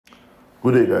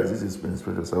Good day, guys. This is Prince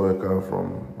Sapele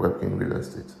from Webking Real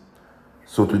Estate.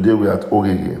 So today we are at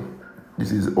Ogheghe.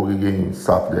 This is Ogheghe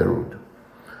Sapele Road.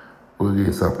 Ogheghe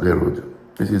Sapele Road.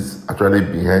 This is actually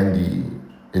behind the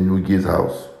Enughe's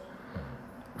house.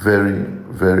 Very,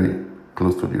 very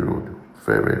close to the road.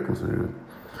 Very, very close to the road.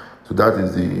 So that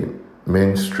is the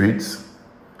main street.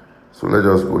 So let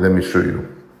us go. Let me show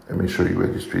you. Let me show you where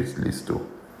the street leads to.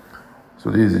 So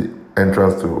this is the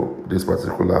entrance to this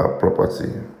particular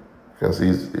property. You can see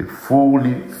it's a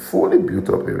fully built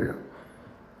up area.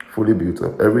 Fully built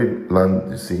up. Every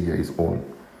land you see here is owned.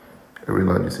 Every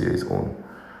land you see here is owned.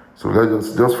 So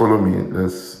let's just follow me.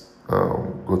 Let's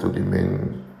go to the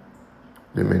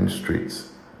main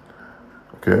streets.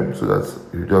 Okay, so that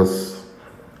you guys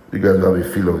have a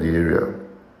feel of the area.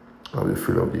 Have a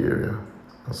feel of the area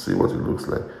and see what it looks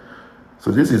like. So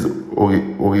this is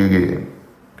Ogheghe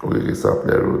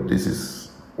Sapele Road. This is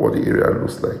what the area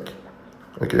looks like.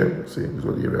 Okay, see, this is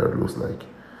what the area looks like.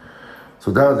 So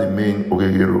that's the main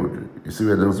Ogheghe Road. You see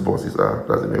where those buses are?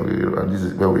 That's the main Ogheghe Road, and this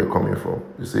is where we are coming from.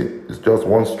 You see, it's just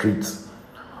one street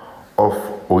off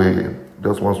Ogheghe,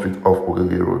 just one street off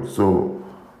Ogheghe Road. So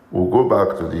we'll go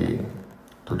back to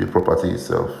the property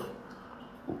itself.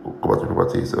 We'll go back to the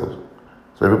property itself.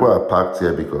 So people are parked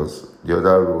here because the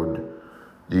other road,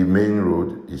 the main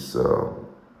road, is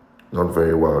not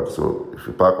very wide. So if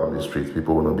you park on the street,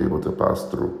 people will not be able to pass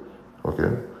through.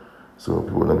 Okay, so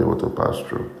people will not be able to pass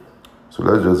through. So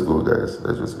let's just go, guys.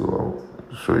 Let's just go.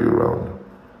 I'll show you around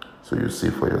so you see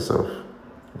for yourself.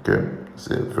 Okay, it's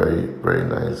a very, very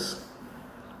nice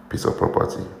piece of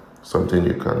property. Something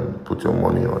you can put your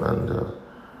money on and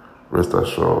rest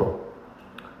assured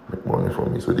make money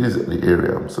from it. So this is the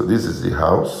area. So this is the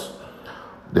house.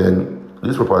 Then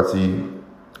this property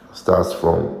starts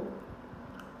from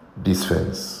this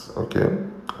fence. Okay,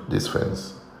 this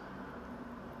fence.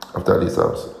 After this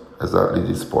house, exactly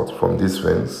this spot, from this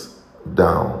fence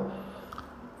down.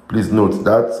 Please note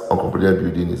that uncompleted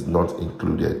building is not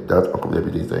included. That uncompleted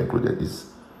building is not included. This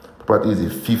property is a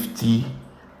 50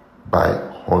 by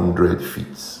 100 feet.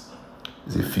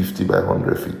 It's a 50 by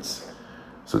 100 feet.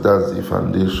 So that's the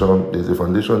foundation. There's a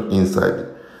foundation inside.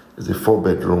 There's a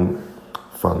 4-bedroom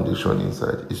foundation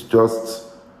inside. It's just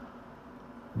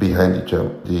behind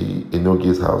the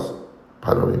Enughe's house.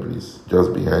 Pardon me, please.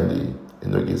 Just behind the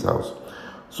Enughe's house.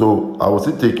 So I will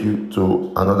still take you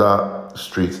to another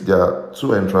street. There are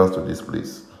two entrances to this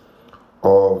place,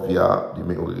 or via the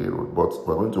main Ogheghe Road. But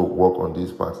we're going to walk on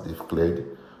this part they've cleared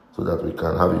so that we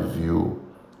can have a view.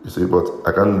 You see, but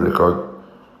I can't record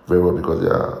very well because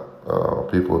there are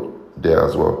people there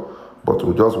as well. But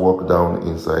we'll just walk down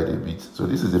inside a bit. So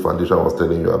this is the foundation I was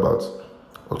telling you about.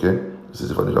 Okay, this is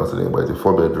the foundation I was telling you about. It's a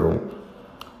 4-bedroom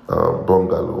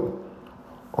bungalow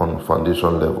on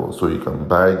foundation level. So you can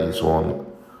buy this one.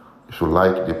 If you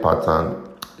like the pattern,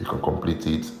 you can complete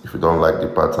it. If you don't like the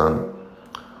pattern,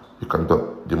 you can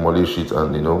demolish it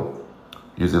and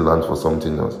use the land for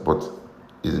something else. But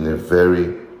it's in a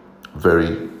very,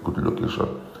 very good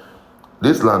location.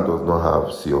 This land does not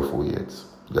have CFO yet,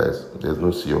 guys. There's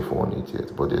no CFO on it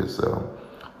yet, but there's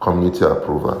community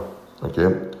approval.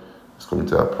 Okay, it's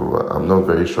community approval. I'm not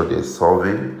very sure there's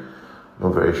survey.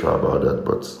 Not very sure about that,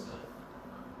 but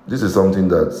this is something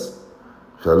that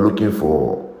if you're looking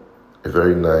for a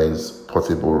very nice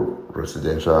portable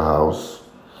residential house,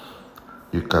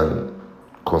 you can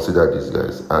consider this,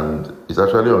 guys. And it's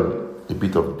actually on a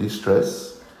bit of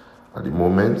distress at the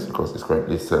moment because it's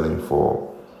currently selling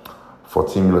for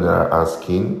 14 million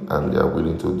asking, and they are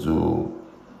willing to do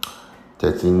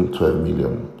 12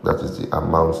 million. That is the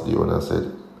amount the owner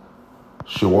said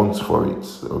she wants for it.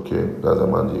 Okay, that's the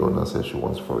amount the owner said she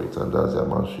wants for it, and that's the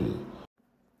amount she.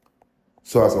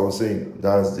 So as I was saying,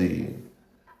 that's the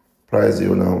price the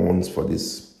owner wants for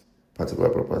this particular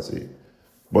property.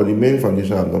 But the main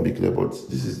foundation I've not been clear, but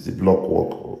this is the block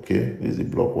work, okay? This is the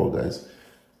block work, guys.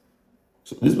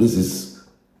 So this place is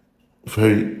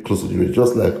very close to the road,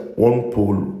 just like one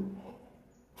pole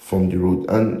from the road,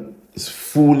 and it's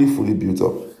fully built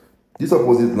up. This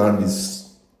opposite land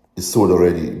is sold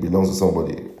already. It belongs to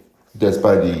somebody.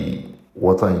 Despite the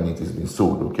water in it is being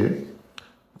sold, okay?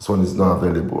 This one is not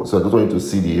available. So I just want you to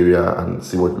see the area and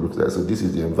see what it looks like. So this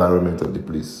is the environment of the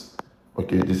place.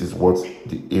 Okay, this is what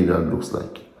the area looks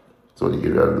like. So the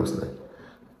area looks like.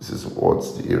 This is what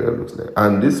the area looks like.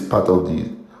 And this part of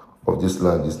this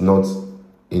land is not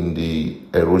in the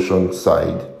erosion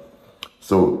side.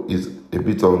 So it's a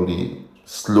bit on the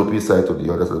slopey side to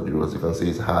the other side of the road. As you can see,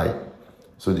 it's high.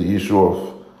 So the issue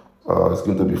of it's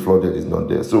going to be flooded is not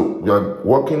there. So we are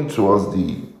walking towards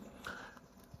the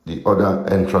other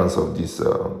entrance of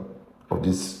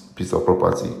this piece of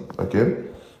property. Okay,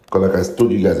 Because like I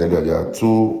told you guys earlier, there are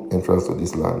two entrances to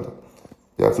this land.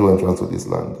 There are two entrances to this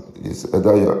land. It's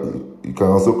either you can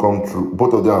also come through.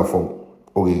 Both of them are from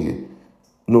Ogheghe.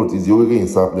 Note, it's the Ogheghe in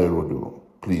Sapele Road though.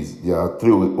 Please, there are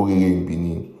three Ogheghe in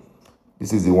Benin.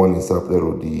 This is the one in Sapele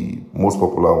Road, the most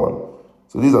popular one.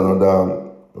 So this is another,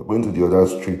 going to the other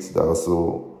streets that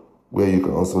also, where you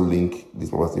can also link this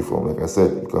property from. Like I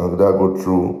said, you can either go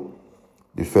through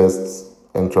the first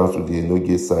entrance to the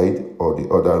Ogheghe side or the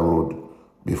other road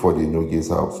before the Ogheghe's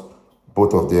house.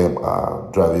 Both of them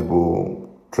are drivable,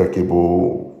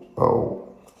 trekkable,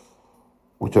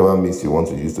 whichever means you want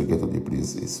to use to get to the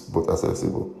place is both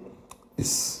accessible.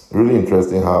 It's really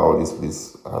interesting how all this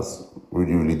place has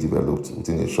really developed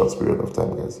within a short period of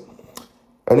time, guys.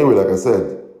 Anyway, like I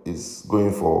said, it's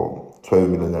going for 12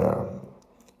 million naira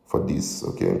for this,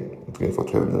 okay? It's going for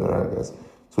 12 million naira, guys.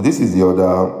 So this is the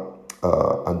other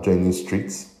adjoining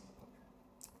streets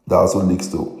that also leads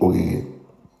to Ogheghe.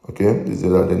 Okay, this is the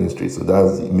other adjoining street. So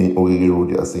that's the main Ogheghe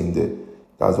road you are seeing there.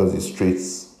 That's what the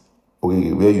streets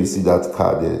Ogheghe. Where you see that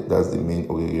car there, that's the main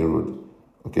Ogheghe road.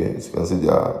 Okay, as you can see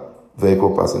there are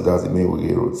vehicle passing, that's the main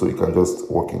Ogheghe road. So you can just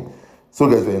walk in. So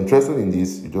guys, if you're interested in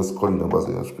this, you just call the numbers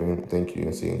on your screen. Thank you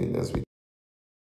and see you in the next video.